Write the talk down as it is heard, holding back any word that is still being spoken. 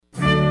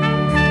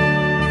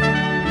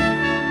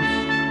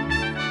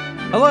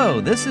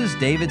Hello, this is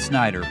David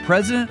Snyder,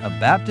 President of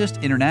Baptist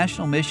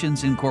International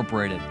Missions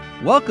Incorporated,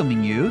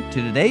 welcoming you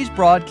to today's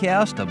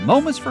broadcast of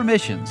Moments for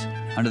Missions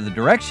under the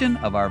direction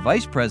of our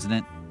Vice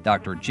President,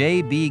 Dr.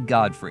 J.B.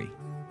 Godfrey.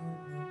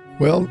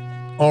 Well,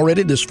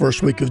 already this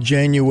first week of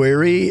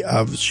January,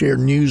 I've shared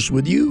news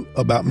with you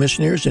about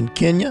missionaries in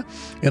Kenya,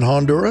 in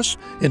Honduras,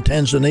 in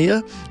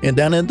Tanzania, and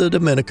down in the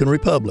Dominican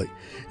Republic.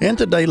 And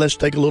today, let's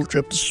take a little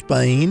trip to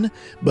Spain,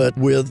 but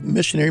with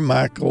missionary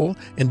Michael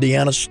and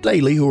Deanna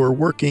Staley, who are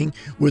working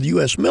with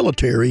U.S.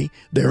 military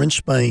there in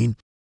Spain.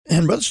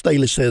 And Brother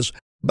Staley says,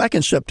 back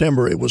in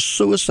September, it was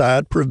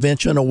Suicide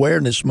Prevention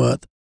Awareness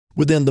Month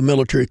within the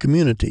military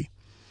community.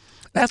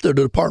 After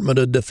the Department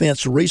of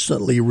Defense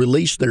recently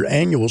released their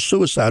annual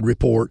suicide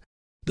report,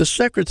 the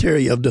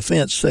Secretary of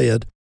Defense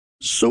said,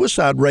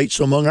 suicide rates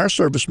among our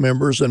service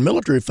members and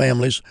military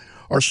families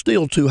are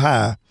still too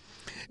high,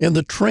 and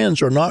the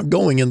trends are not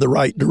going in the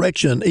right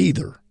direction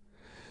either.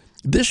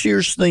 This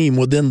year's theme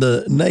within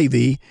the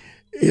Navy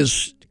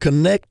is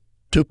Connect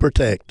to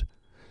Protect.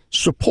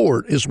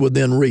 Support is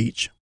within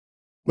reach.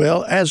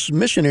 Well, as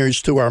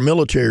missionaries to our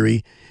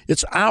military,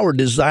 it's our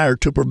desire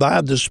to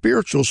provide the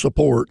spiritual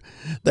support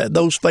that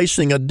those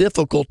facing a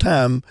difficult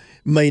time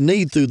may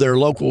need through their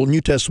local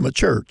New Testament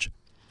church.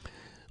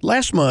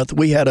 Last month,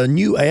 we had a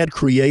new ad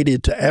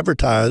created to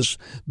advertise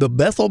the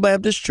Bethel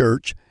Baptist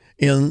Church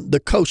in the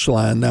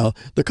Coastline. Now,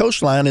 the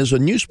Coastline is a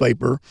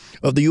newspaper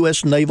of the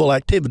U.S. naval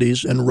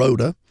activities in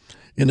Rota,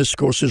 and this, of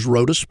course, is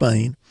Rota,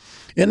 Spain.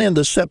 And in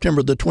the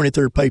September the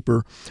 23rd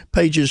paper,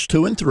 pages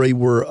 2 and 3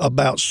 were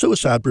about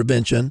suicide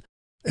prevention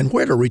and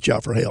where to reach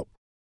out for help.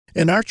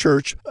 And our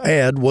church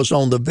ad was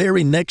on the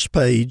very next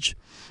page,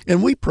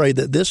 and we pray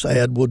that this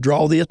ad will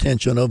draw the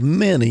attention of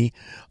many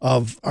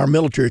of our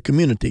military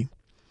community.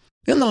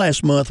 In the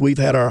last month, we've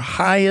had our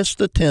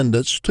highest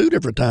attendance 2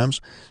 different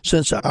times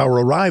since our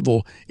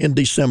arrival in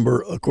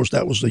December. Of course,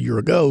 that was a year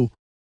ago.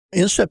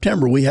 In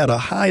September, we had a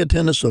high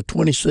attendance of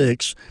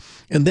 26,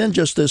 and then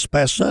just this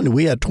past Sunday,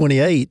 we had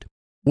 28.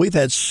 We've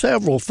had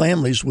several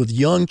families with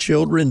young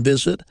children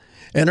visit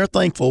and are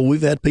thankful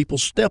we've had people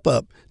step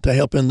up to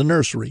help in the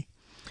nursery.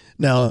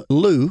 Now,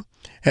 Lou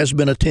has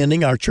been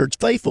attending our church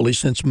faithfully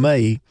since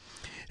May.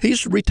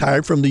 He's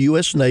retired from the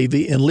U.S.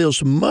 Navy and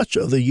lives much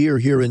of the year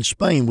here in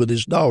Spain with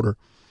his daughter.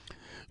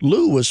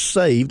 Lou was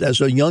saved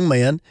as a young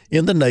man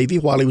in the Navy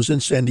while he was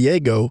in San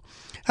Diego.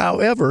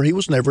 However, he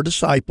was never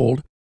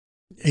discipled.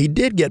 He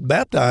did get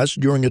baptized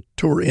during a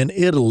tour in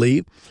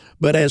Italy,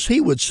 but as he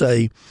would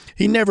say,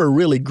 he never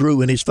really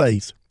grew in his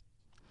faith.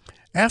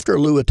 After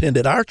Lou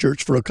attended our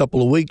church for a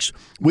couple of weeks,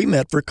 we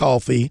met for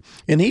coffee,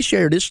 and he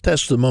shared his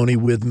testimony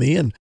with me,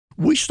 and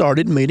we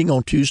started meeting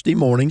on Tuesday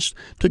mornings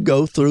to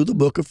go through the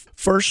book of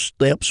First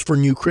Steps for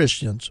New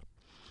Christians.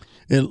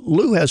 And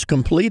Lou has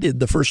completed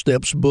the First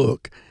Steps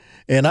book,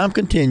 and I'm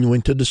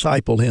continuing to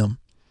disciple him.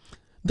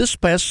 This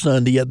past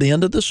Sunday, at the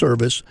end of the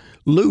service,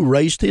 Lou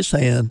raised his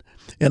hand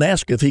and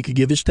asked if he could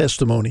give his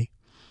testimony.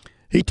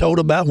 He told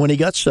about when he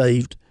got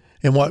saved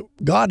and what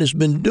God has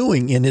been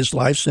doing in his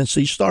life since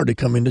he started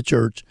coming to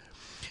church.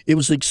 It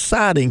was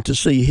exciting to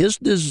see his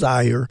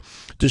desire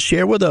to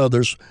share with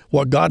others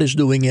what God is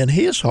doing in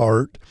his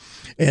heart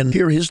and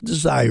hear his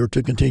desire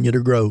to continue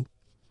to grow.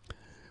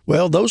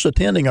 Well, those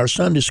attending our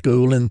Sunday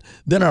school and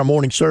then our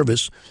morning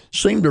service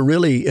seemed to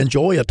really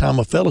enjoy a time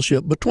of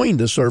fellowship between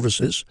the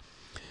services.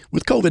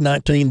 With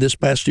COVID-19 this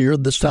past year,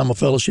 this time of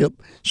fellowship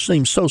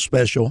seemed so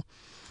special.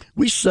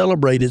 We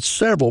celebrated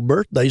several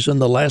birthdays in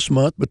the last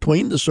month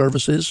between the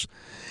services,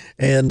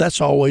 and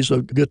that's always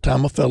a good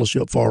time of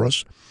fellowship for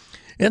us.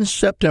 In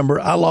September,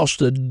 I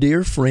lost a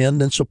dear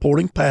friend and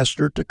supporting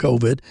pastor to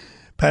COVID,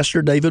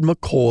 Pastor David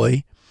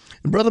McCoy.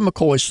 And Brother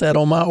McCoy sat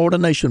on my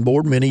ordination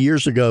board many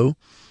years ago.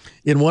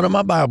 In one of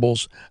my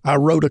Bibles, I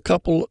wrote a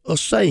couple of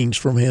sayings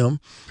from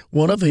him.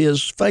 One of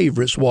his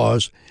favorites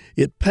was,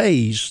 "It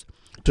pays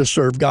to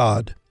serve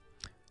God."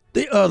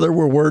 The other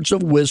were words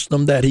of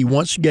wisdom that he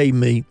once gave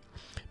me,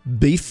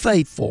 "Be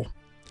faithful."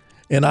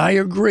 And I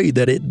agree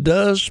that it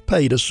does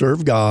pay to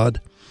serve God,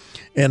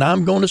 and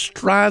I'm going to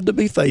strive to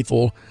be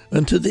faithful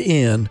unto the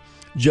end,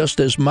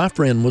 just as my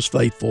friend was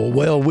faithful.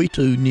 Well, we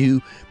too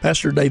knew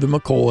Pastor David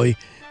McCoy,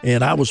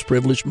 and I was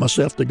privileged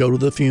myself to go to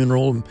the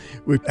funeral. And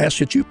we ask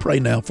that you pray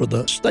now for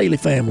the Staley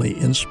family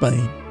in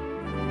Spain.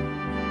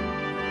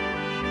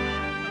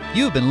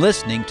 You've been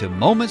listening to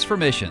Moments for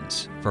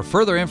Missions. For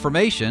further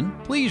information,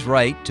 please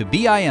write to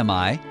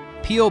BIMI,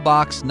 P.O.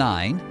 Box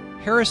 9,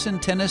 Harrison,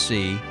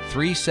 Tennessee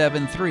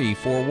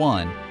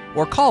 37341,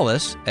 or call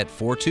us at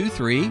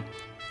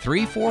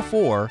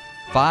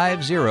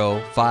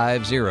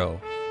 423-344-5050,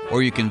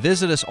 or you can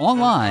visit us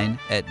online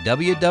at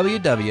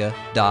www.bimi.org.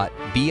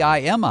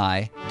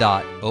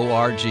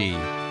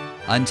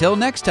 Until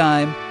next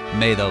time,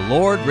 may the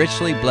Lord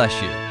richly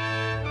bless you.